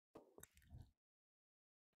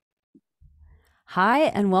Hi,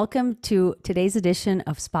 and welcome to today's edition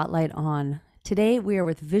of Spotlight On. Today, we are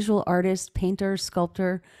with visual artist, painter,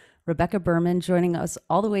 sculptor Rebecca Berman, joining us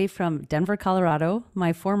all the way from Denver, Colorado,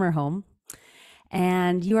 my former home.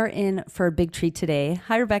 And you are in for a big treat today.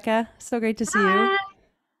 Hi, Rebecca. So great to see you. Hi,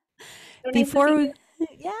 so nice to see Before you. we,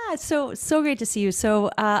 yeah, so great to see you.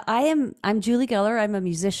 I'm Julie Geller. I'm a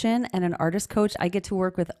musician and an artist coach. I get to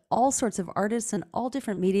work with all sorts of artists and all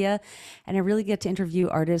different media, and I really get to interview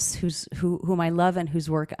artists whom I love and whose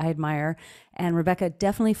work I admire. And Rebecca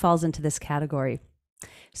definitely falls into this category.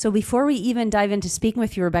 So before we even dive into speaking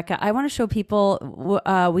with you, Rebecca, I want to show people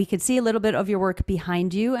we could see a little bit of your work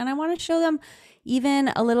behind you, and I want to show them even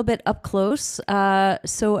a little bit up close,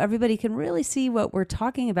 so everybody can really see what we're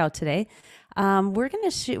talking about today. We're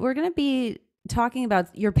gonna be talking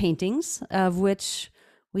about your paintings, of which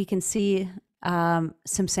we can see some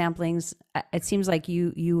samplings. It seems like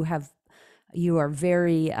you are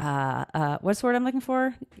very what's the word I'm looking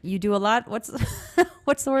for? You do a lot. What's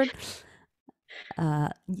what's the word?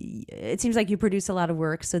 It seems like you produce a lot of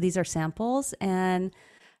work. So these are samples, and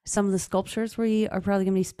some of the sculptures we are probably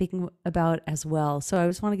going to be speaking about as well. So I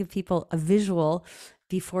just want to give people a visual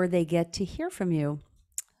before they get to hear from you.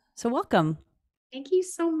 So welcome. Thank you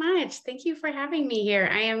so much. Thank you for having me here.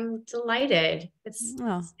 I am delighted. Oh, It's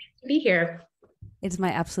nice to be here. it's my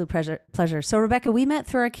absolute pleasure. So Rebecca, we met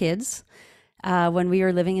through our kids when we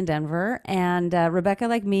were living in Denver, and Rebecca,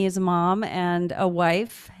 like me, is a mom and a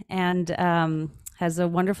wife, and has a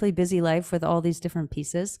wonderfully busy life with all these different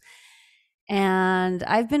pieces. And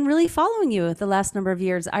I've been really following you the last number of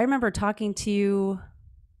years. I remember talking to you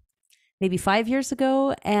maybe 5 years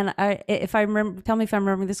ago, and if I remember, tell me if I'm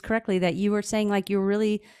remembering this correctly, that you were saying like you were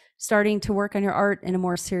really starting to work on your art in a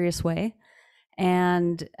more serious way.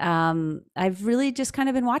 And I've really just kind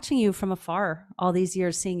of been watching you from afar all these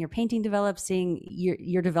years, seeing your painting develop, seeing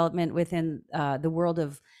your development within the world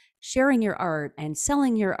of sharing your art and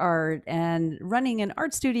selling your art and running an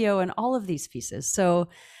art studio and all of these pieces. So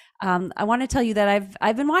I want to tell you that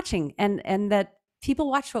I've been watching, and that people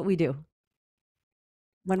watch what we do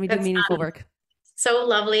when we do That's meaningful work. so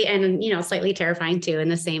lovely and slightly terrifying too in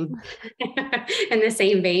the same in the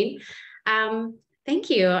same vein.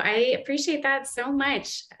 Thank you. I appreciate that so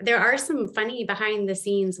much. There are some funny behind the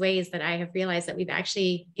scenes ways that I have realized that we've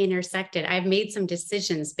actually intersected. I've made some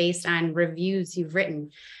decisions based on reviews you've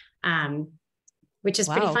written, um, which is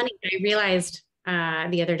pretty Wow. funny. I realized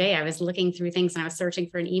the other day I was looking through things and I was searching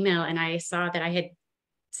for an email and I saw that I had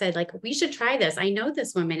said like, we should try this. I know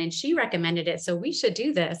this woman and she recommended it, so we should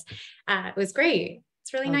do this. It was great.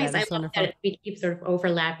 It's really Oh, nice. that I is love wonderful. that we keep sort of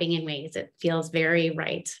overlapping in ways. It feels very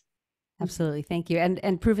right. Absolutely. Thank you.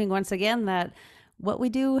 And proving once again that what we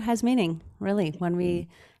do has meaning, really. When we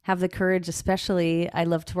have the courage, especially, I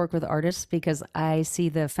love to work with artists because I see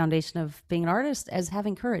the foundation of being an artist as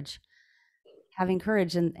having courage.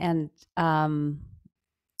 And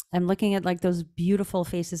I'm looking at like those beautiful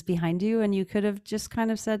faces behind you, and you could have just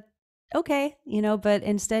kind of said, okay, but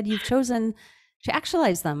instead you've chosen to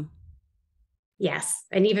actualize them. Yes.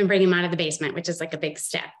 And even bring him out of the basement, which is like a big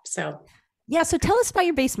step. So Yeah. So tell us about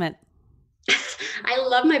your basement. I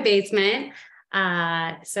love my basement.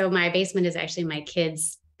 So my basement is actually my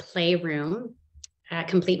kids' playroom,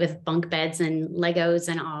 complete with bunk beds and Legos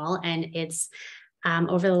and all. And it's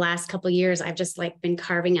over the last couple of years, I've just like been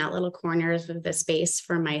carving out little corners of the space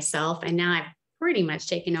for myself. And now I've pretty much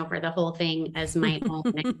taken over the whole thing as my own,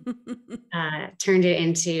 turned it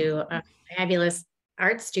into a fabulous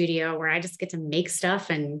art studio where I just get to make stuff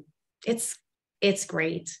and it's it's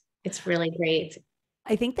great. It's really great.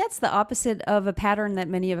 I think that's the opposite of a pattern that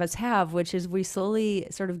many of us have, which is we slowly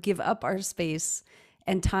sort of give up our space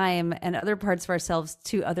and time and other parts of ourselves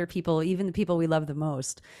to other people, even the people we love the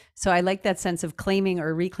most. So I like that sense of claiming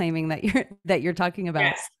or reclaiming that you're talking about.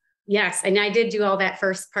 Yes. Yes. And I did do all that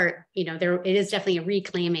first part. There it is definitely a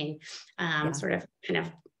reclaiming, Yeah, sort of kind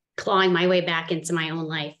of clawing my way back into my own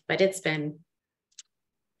life. But it's been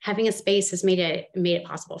having a space has made it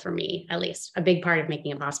possible for me, at least a big part of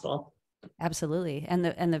making it possible. absolutely. And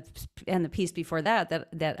the piece before that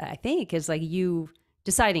I think is like you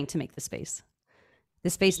deciding to make the space. The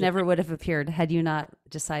space Yeah. never would have appeared had you not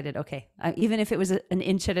decided, okay, even if it was an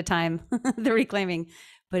inch at a time, the reclaiming,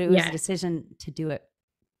 but it was a Yes. decision to do it.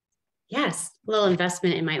 Yes. A little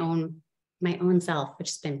investment in my own self, which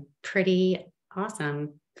has been pretty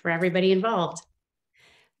awesome for everybody involved.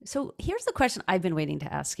 So here's the question I've been waiting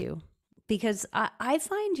to ask you, because I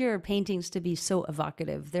find your paintings to be so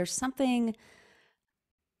evocative. There's something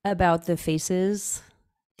about the faces.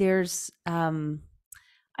 There's,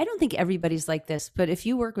 I don't think everybody's like this, but if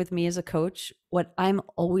you work with me as a coach, what I'm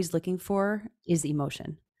always looking for is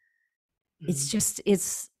emotion. it's Mm.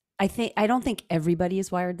 just, I don't think everybody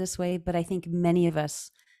is wired this way, but I think many of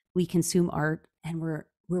us, we consume art and we're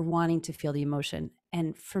wanting to feel the emotion.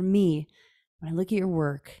 And for me, when I look at your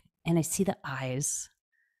work and I see the eyes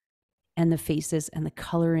and the faces and the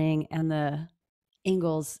coloring and the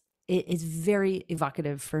angles, it is very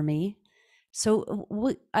evocative for me. So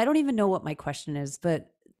I don't even know what my question is,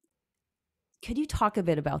 but could you talk a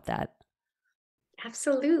bit about that?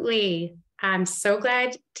 Absolutely. I'm so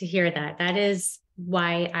glad to hear that. That is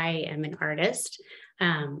why I am an artist.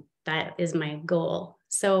 That is my goal.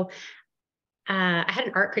 So I had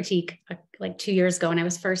an art critique like 2 years ago when I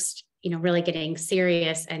was first, really getting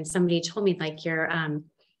serious. And somebody told me like your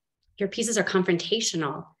pieces are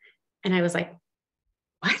confrontational, and I was like,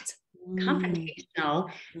 what? Mm,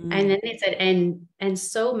 Confrontational? And mm. then they said, and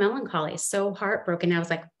so melancholy, so heartbroken. I was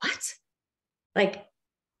like, what? Like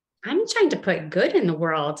I'm trying to put good in the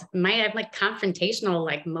world. I'm like confrontational,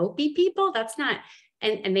 like mopey people. That's not,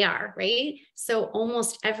 and they are, right? So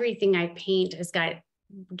almost everything I paint has got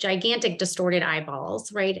gigantic distorted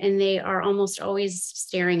eyeballs, right? And they are almost always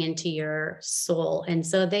staring into your soul. And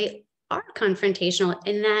so they are confrontational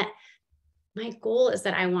in that my goal is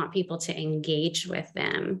that I want people to engage with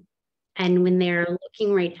them. And when they're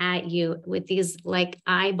looking right at you with these like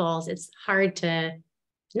eyeballs, it's hard to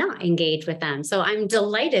not engage with them. So I'm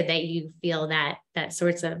delighted that you feel that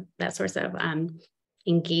sorts of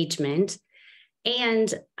engagement,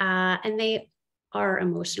 and they are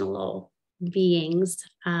emotional beings.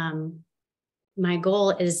 My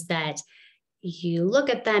goal is that you look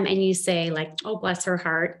at them and you say like, oh, bless her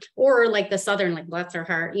heart, or like the southern, like bless her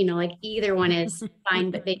heart, like either one is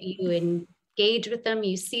fine, but that you engage with them,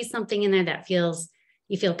 you see something in there that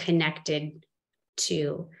you feel connected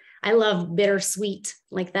to. I love bittersweet,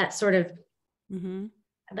 like that sort of Hmm.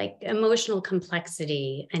 like emotional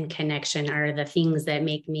complexity and connection are the things that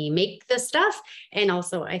make me make the stuff. And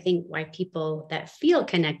also I think why people that feel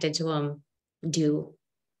connected to them do,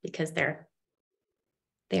 because they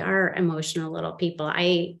are emotional little people.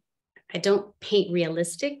 I don't paint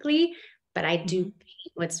realistically, but I do Hmm.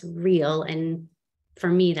 paint what's real. And for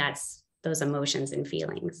me, that's those emotions and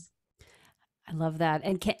feelings. I love that.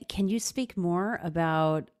 And can you speak more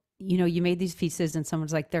about, you made these pieces and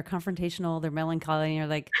someone's like, they're confrontational, they're melancholy, and you're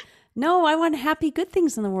like, no, I want happy, good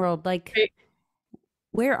things in the world. Like, Right.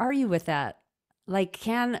 where are you with that? Like,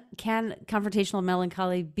 can confrontational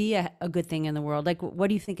melancholy be a good thing in the world? Like, what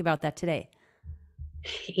do you think about that today?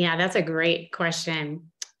 Yeah, that's a great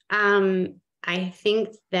question. I think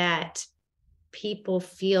that people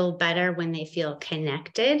feel better when they feel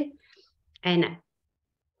connected. And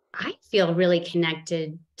I feel really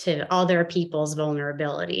connected to other people's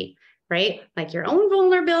vulnerability, right? Like your own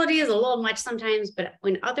vulnerability is a little much sometimes, but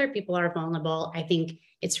when other people are vulnerable, I think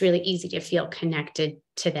it's really easy to feel connected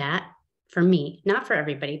to that. For me, not for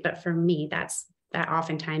everybody, but for me, that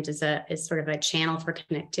oftentimes is sort of a channel for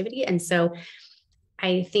connectivity. And so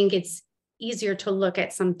I think it's easier to look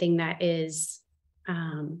at something that is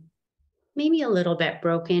um, maybe a little bit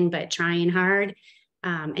broken, but trying hard,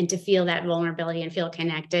 and to feel that vulnerability and feel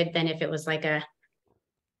connected than if it was like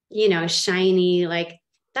shiny, like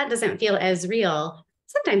that doesn't feel as real.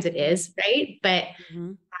 Sometimes it is, right? But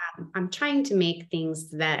Hmm. I'm trying to make things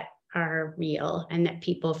that are real and that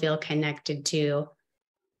people feel connected to.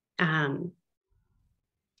 Um,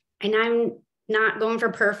 and I'm not going for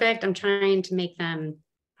perfect. I'm trying to make them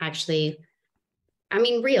actually, I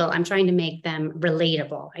mean, real. I'm trying to make them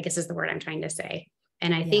relatable, I guess is the word I'm trying to say.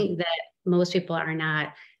 And I Yeah. think that most people are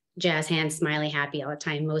not jazz hands, smiley, happy all the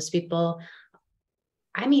time. Most people,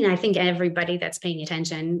 I mean, I think everybody that's paying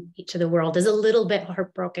attention to the world is a little bit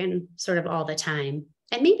heartbroken sort of all the time.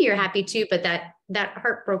 And maybe you're happy too, but that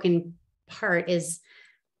heartbroken part is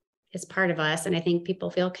part of us. And I think people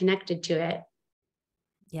feel connected to it.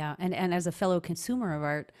 Yeah. And as a fellow consumer of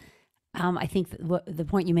art, I think what the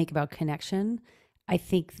point you make about connection, I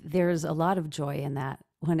think there's a lot of joy in that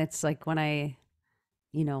when it's like when I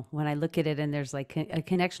look at it and there's like a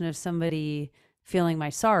connection of somebody feeling my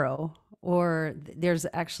sorrow, or there's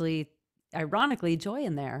actually ironically joy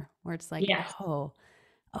in there where it's like, Yes. oh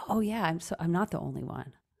yeah, I'm not the only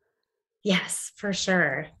one. Yes, for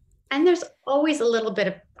sure. And there's always a little bit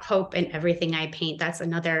of hope in everything I paint. That's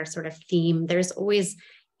another sort of theme. There's always,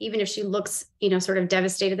 even if she looks, sort of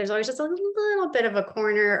devastated, there's always just a little bit of a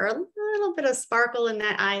corner or a little bit of sparkle in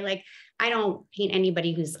that eye. Like I don't paint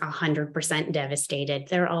anybody who's 100% devastated.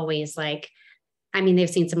 They're always like, I mean, they've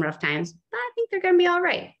seen some rough times, but I think they're going to be all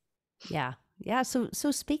right. Yeah. Yeah. So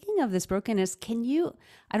speaking of this brokenness, can you,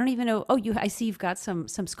 I don't even know, oh, I see you've got some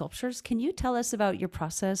sculptures. Can you tell us about your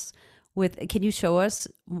process can you show us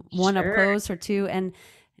one up Sure. close or two? And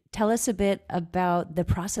tell us a bit about the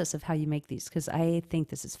process of how you make these, because I think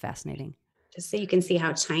this is fascinating. Just so you can see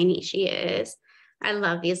how tiny she is. I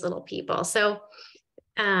love these little people.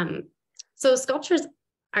 Um, so sculptures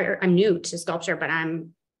I'm new to sculpture, but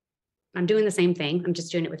I'm doing the same thing. I'm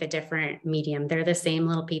just doing it with a different medium. They're the same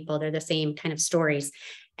little people. They're the same kind of stories.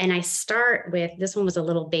 And I start with, this one was a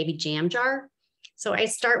little baby jam jar. So I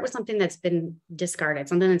start with something that's been discarded,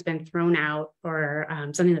 something that's been thrown out, or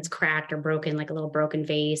something that's cracked or broken, like a little broken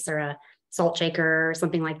vase or a salt shaker or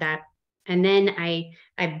something like that. And then I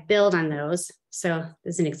build on those. So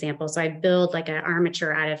this is an example. So I build like an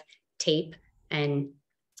armature out of tape, and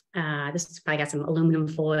this is probably got some aluminum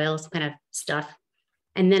foil, some kind of stuff,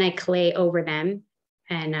 and then I clay over them,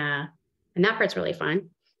 and that part's really fun.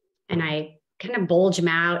 And I kind of bulge them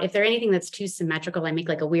out. If they're anything that's too symmetrical, I make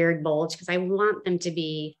like a weird bulge because I want them to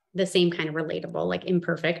be the same kind of relatable, like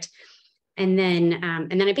imperfect. And then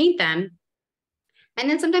I paint them. And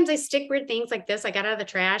then sometimes I stick weird things like this. I got out of the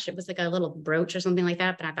trash. It was like a little brooch or something like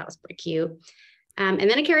that, but I thought it was pretty cute. And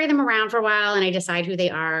then I carry them around for a while and I decide who they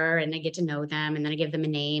are and I get to know them. And then I give them a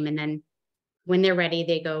name. And then when they're ready,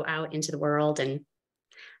 they go out into the world, and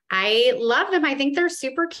I love them. I think they're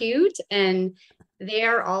super cute, and they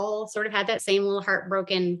are all sort of had that same little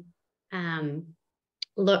heartbroken um,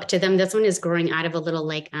 look to them. This one is growing out of a little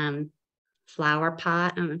like flower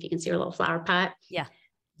pot. I don't know if you can see her little flower pot, Yeah.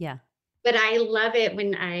 Yeah. but I love it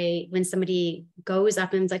when somebody goes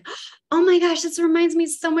up and is like, "Oh my gosh, this reminds me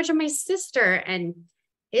so much of my sister," and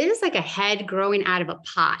it is like a head growing out of a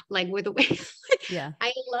pot, like with the way. Yeah.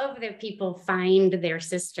 I love that people find their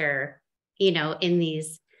sister, in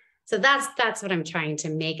these. So that's what I'm trying to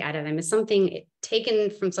make out of them, is something taken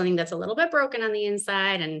from something that's a little bit broken on the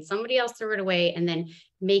inside and somebody else threw it away, and then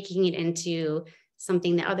making it into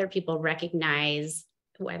something that other people recognize,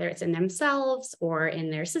 whether it's in themselves or in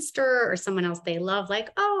their sister or someone else they love, like,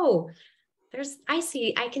 oh,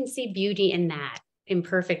 I can see beauty in that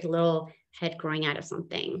imperfect little head growing out of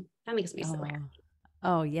something. That makes me so happy.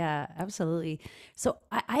 Oh, oh yeah, absolutely. So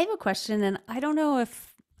I have a question, and I don't know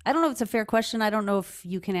if it's a fair question. I don't know if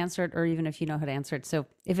you can answer it, or even if you know how to answer it. So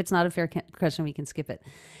if it's not a fair question, we can skip it.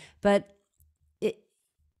 But it,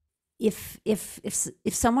 if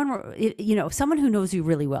someone were, someone who knows you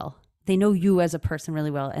really well, they know you as a person really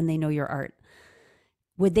well, and they know your art,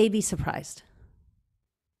 would they be surprised?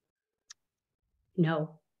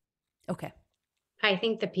 No, Okay. I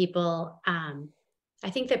think the people, I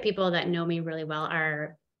think that people that know me really well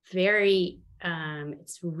are very,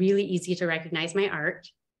 it's really easy to recognize my art.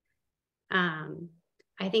 Um,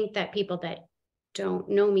 I think that people that don't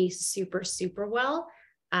know me super, super well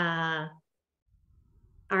uh,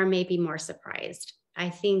 are maybe more surprised. I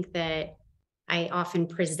think that I often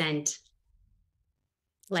present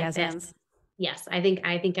like Jazz this. hands. Yes,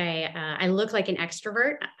 I look like an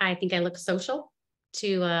extrovert. I think I look social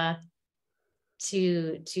to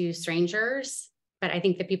to strangers, but I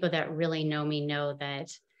think the people that really know me know that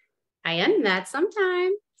I am that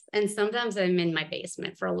sometimes. And sometimes I'm in my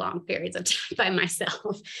basement for long periods of time by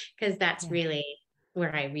myself, because that's Yeah. really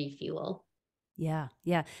where I refuel. Yeah,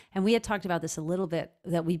 yeah. And we had talked about this a little bit,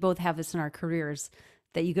 that we both have this in our careers,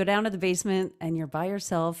 that you go down to the basement and you're by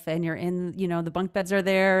yourself and you're in, the bunk beds are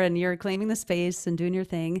there and you're claiming the space and doing your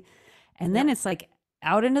thing. And then Yep. it's like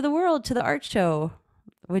out into the world to the art show,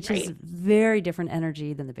 which is Right. very different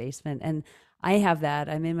energy than the basement. And I have that.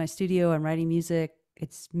 I'm in my studio, I'm writing music.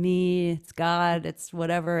 It's me, it's God, it's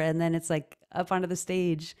whatever. And then it's like up onto the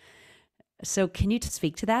stage. So can you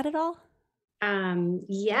speak to that at all?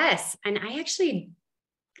 Yes. And I actually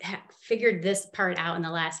figured this part out in the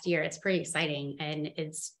last year. It's pretty exciting and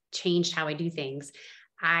it's changed how I do things.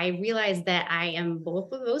 I realized that I am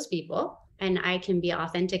both of those people and I can be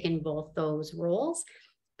authentic in both those roles.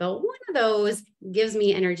 But one of those gives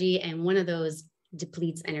me energy and one of those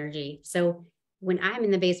depletes energy. So when I'm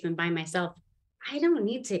in the basement by myself, I don't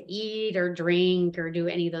need to eat or drink or do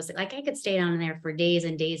any of those. Like I could stay down there for days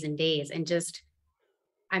and days and days and just,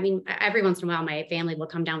 I mean, every once in a while, my family will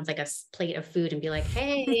come down with like a plate of food and be like,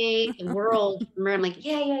 "Hey, world." I'm like,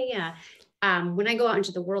 "Yeah, yeah, yeah." When I go out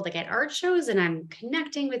into the world, like at art shows, and I'm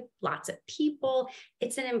connecting with lots of people,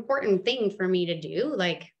 it's an important thing for me to do.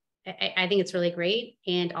 Like, I think it's really great,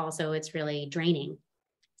 and also it's really draining.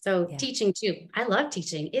 So Yeah. teaching too, I love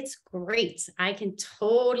teaching. It's great. I can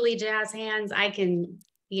totally jazz hands. I can,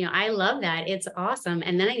 I love that. It's awesome.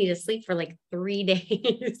 And then I need to sleep for like 3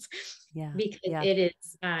 days Yeah. because Yeah. it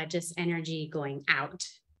is just energy going out.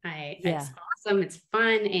 Yeah. It's awesome. It's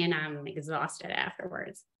fun. And I'm exhausted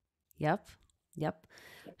afterwards. Yep. Yep.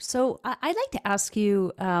 So I'd like to ask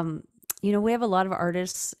you, we have a lot of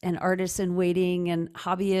artists and artists in waiting and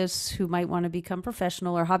hobbyists who might want to become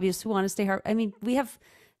professional or hobbyists who want to stay. I mean, we have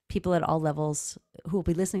people at all levels who will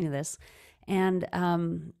be listening to this. And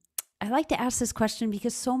I like to ask this question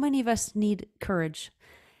because so many of us need courage.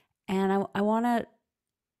 And I want to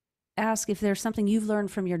ask if there's something you've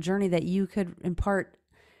learned from your journey that you could impart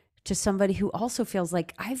to somebody who also feels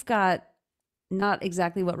like I've got not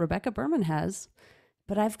exactly what Rebecca Berman has,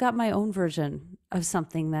 but I've got my own version of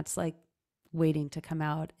something that's like waiting to come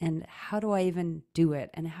out. And how do I even do it?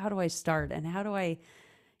 And how do I start? And how do I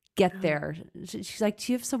get Oh, there? She's like,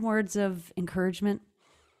 do you have some words of encouragement?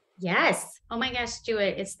 yes. Oh my gosh, do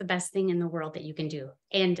it. It's the best thing in the world that you can do.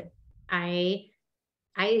 And I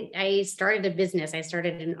I started a business. I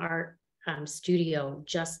started an art studio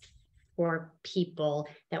just for people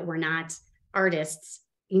that were not artists,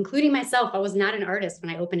 including myself. I was not an artist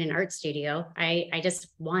when I opened an art studio. I just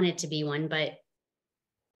wanted to be one, but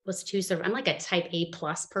was too sort of, I'm like a type A+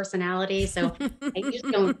 personality. So I just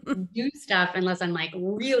don't do stuff unless I'm like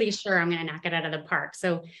really sure I'm going to knock it out of the park.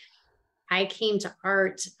 So I came to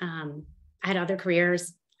art. I had other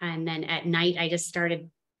careers. And then at night, I just started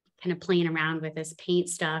kind of playing around with this paint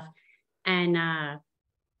stuff. And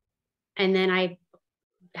and then I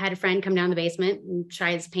had a friend come down the basement and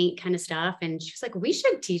try this paint kind of stuff. And she was like, we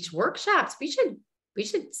should teach workshops. We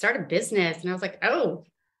should start a business. And I was like, oh,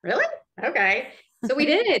 really? Okay. So we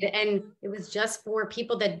did. And it was just for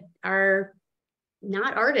people that are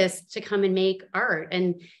not artists to come and make art.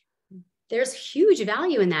 And there's huge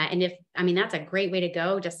value in that. And if, I mean, that's a great way to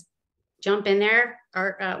go. Just jump in there.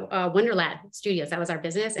 Our Wonderlab Studios, that was our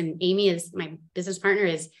business. And Amy is my business partner,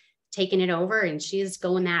 is taking it over and she's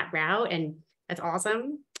going that route. And that's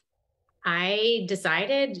awesome. I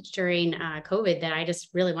decided during COVID that I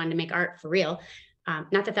just really wanted to make art for real.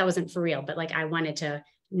 Not that that wasn't for real, but like I wanted to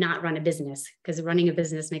not run a business, because running a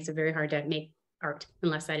business makes it very hard to make art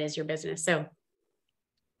unless that is your business. So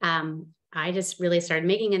I just really started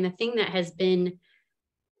making. And the thing that has been,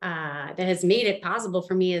 that has made it possible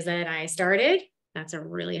for me is that I started. That's a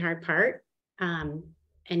really hard part.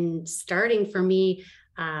 And starting for me,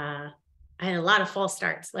 I had a lot of false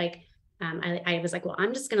starts. Like I was like, well,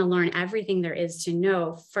 I'm just going to learn everything there is to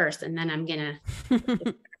know first, and then I'm going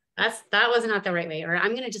to, that was not the right way. Or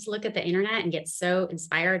I'm going to just look at the internet and get so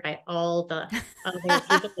inspired by all the other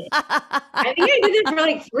people. I think I did it for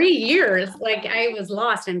like 3 years. Like I was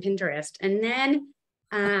lost in Pinterest. And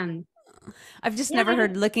then, I've just never yeah,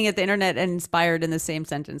 heard looking at the internet and inspired in the same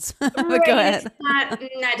sentence. But go right. It's ahead. not,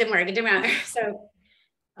 that didn't work. It didn't matter. So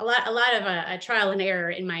a lot of a trial and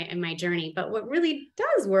error in my journey. But what really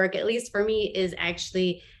does work, at least for me, is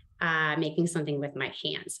actually making something with my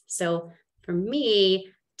hands. So for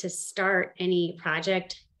me to start any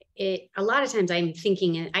project, a lot of times I'm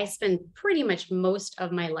thinking, and I spend pretty much most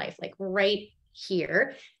of my life like right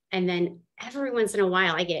here. And then every once in a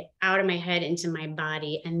while I get out of my head into my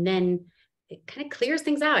body, and then it kind of clears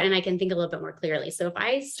things out and I can think a little bit more clearly. So if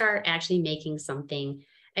I start actually making something,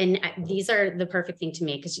 and these are the perfect thing to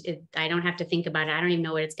me because I don't have to think about it. I don't even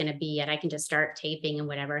know what it's going to be yet. I can just start taping and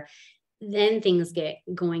whatever. Then things get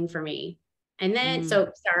going for me. And then, Mm,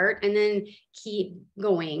 so start and then keep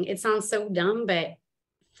going. It sounds so dumb, but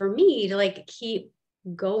for me to like keep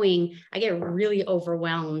going, I get really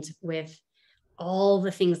overwhelmed with all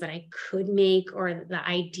the things that I could make or the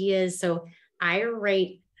ideas. So I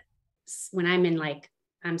write when I'm in like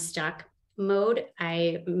I'm stuck mode.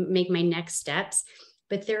 I make my next steps,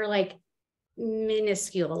 but they're like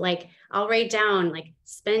minuscule. Like I'll write down, like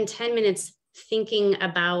spend 10 minutes thinking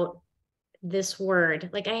about this word.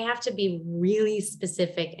 Like I have to be really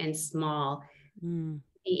specific and small, mm.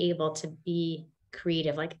 be able to be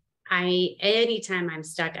creative. Like anytime I'm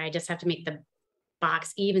stuck, I just have to make the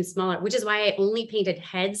box even smaller, which is why I only painted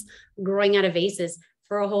heads growing out of vases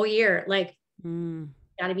for a whole year. Like, Mm.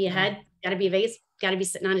 got to be a Yeah. head, got to be a vase, got to be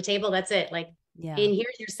sitting on a table. That's it. Like, Yeah. and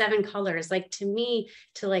here's your 7 colors. Like to me,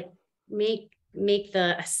 to like make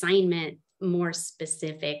the assignment more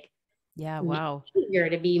specific, Yeah. make Wow. it easier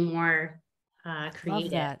to be more Love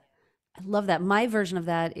creative. that. I love that. My version of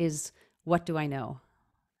that is, what do I know?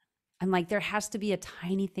 I'm like, there has to be a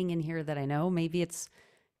tiny thing in here that I know. Maybe it's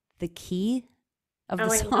the key of the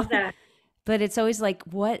Oh, I song, love that. but it's always like,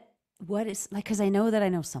 what is like, because I know that I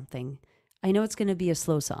know something. I know it's going to be a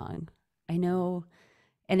slow song. I know.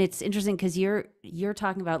 And it's interesting because you're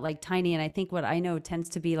talking about like tiny, and I think what I know tends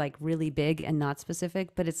to be like really big and not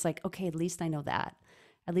specific. But it's like, okay, at least I know that.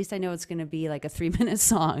 At least I know it's going to be like a 3 minute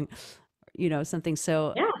song, something.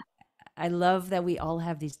 So Yeah. I love that we all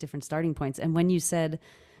have these different starting points. And when you said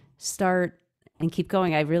start and keep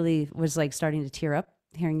going, I really was like starting to tear up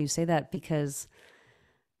hearing you say that, because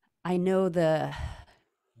I know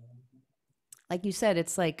like you said,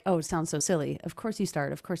 it's like, oh, it sounds so silly. Of course you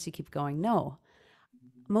start. Of course you keep going. No,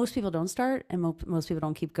 most people don't start, and most people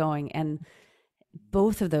don't keep going. And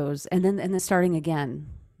both of those, and then starting again,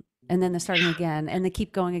 and then the starting again, and the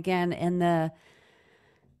keep going again, and the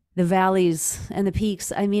valleys and the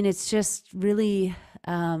peaks. I mean, it's just really,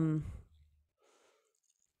 um,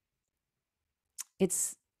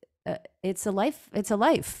 it's it's a life. It's a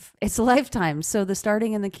life. It's a lifetime. So the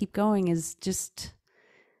starting and the keep going is just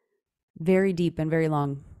very deep and very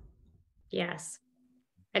long. Yes.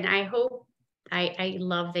 And I hope I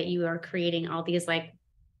love that you are creating all these like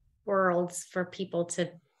worlds for people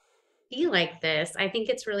to be like this. I think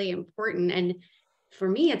it's really important. And for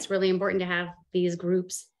me, it's really important to have these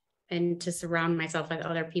groups and to surround myself with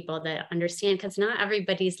other people that understand, because not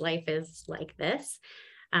everybody's life is like this.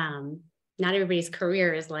 Um, Not everybody's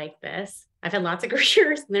career is like this. I've had lots of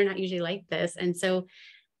careers and they're not usually like this. And so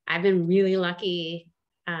I've been really lucky,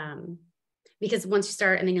 because once you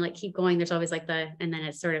start and then you like keep going, there's always like and then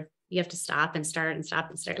it's sort of, you have to stop and start and stop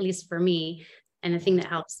and start, at least for me. And the thing Yeah. that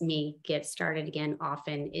helps me get started again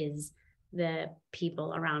often is the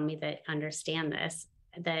people around me that understand this,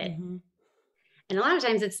 that, Mm-hmm. and a lot of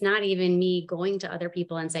times it's not even me going to other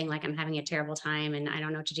people and saying like, I'm having a terrible time and I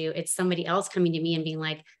don't know what to do. It's somebody else coming to me and being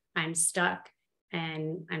like, I'm stuck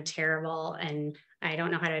and I'm terrible and I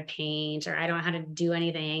don't know how to paint or I don't know how to do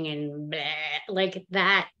anything and bleh, like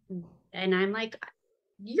that. And I'm like,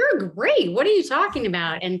 you're great. What are you talking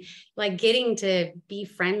about? And like getting to be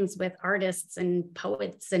friends with artists and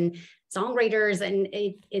poets and songwriters, and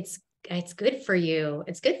it's good for you.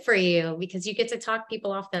 It's good for you because you get to talk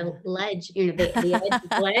people off the ledge, the edge of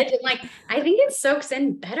the ledge. And like I think it soaks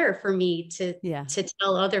in better for me to Yeah.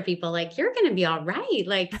 tell other people like you're gonna be all right.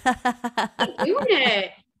 Like keep doing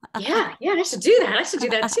it. Yeah, yeah, I should do that. I should do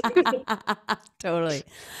that too. Totally.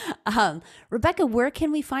 Rebecca, where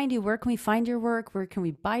can we find you? Where can we find your work? Where can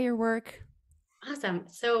we buy your work? Awesome.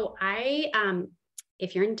 So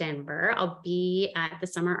if you're in Denver, I'll be at the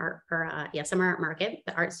summer art summer art market,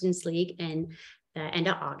 the Art Students League in the end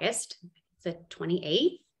of August. It's the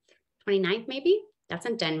 28th, 29th, maybe. That's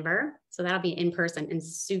in Denver. So that'll be in person and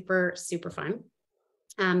super, super fun.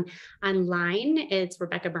 Um, Online, it's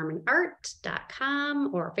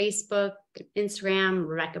RebeccaBermanArt.com or Facebook, Instagram,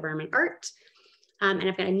 Rebecca Berman Art. And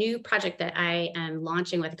I've got a new project that I am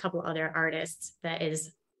launching with a couple other artists that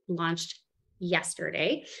is launched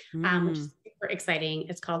yesterday, which Mm, is super exciting.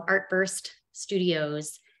 It's called Artburst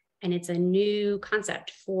Studios, and it's a new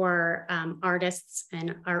concept for artists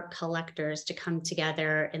and art collectors to come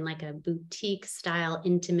together in like a boutique style,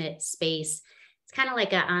 intimate space. It's kind of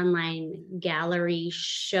like an online gallery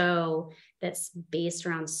show that's based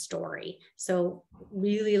around story. So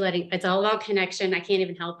really letting, it's all about connection. I can't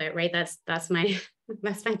even help it, right? That's my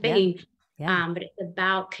that's my yeah. thing. Yeah. But it's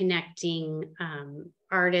about connecting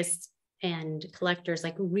artists and collectors,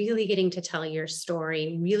 like really getting to tell your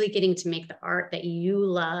story, really getting to make the art that you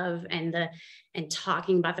love, and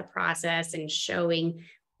talking about the process and showing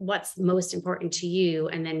what's most important to you,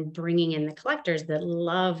 and then bringing in the collectors that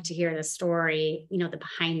love to hear the story, the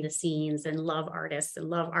behind the scenes, and love artists and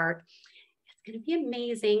love art. It's going to be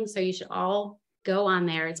amazing. So you should all go on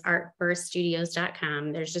there. It's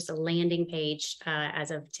artburststudios.com. There's just a landing page as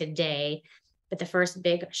of today, but the first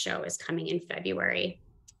big show is coming in February,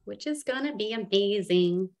 which is going to be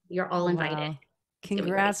amazing. You're all invited. Wow. It's going to be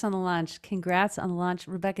great. Congrats on the launch. Congrats on the launch.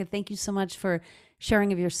 Rebecca, thank you so much for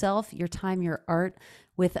sharing of yourself, your time, your art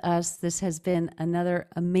with us. This has been another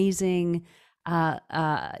amazing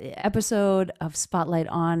episode of Spotlight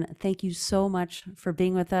On. Thank you so much for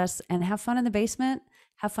being with us, and have fun in the basement.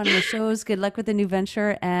 Have fun in the shows. Good luck with the new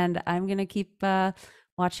venture. And I'm going to keep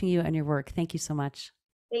watching you and your work. Thank you so much.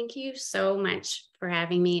 Thank you so much for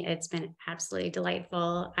having me. It's been absolutely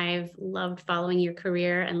delightful. I've loved following your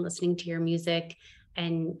career and listening to your music,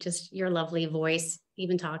 and just your lovely voice.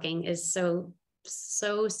 Even talking is so,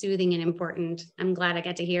 so soothing and important. I'm glad I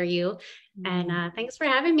got to hear you. And Mm. thanks for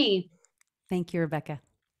having me. Thank you, Rebecca.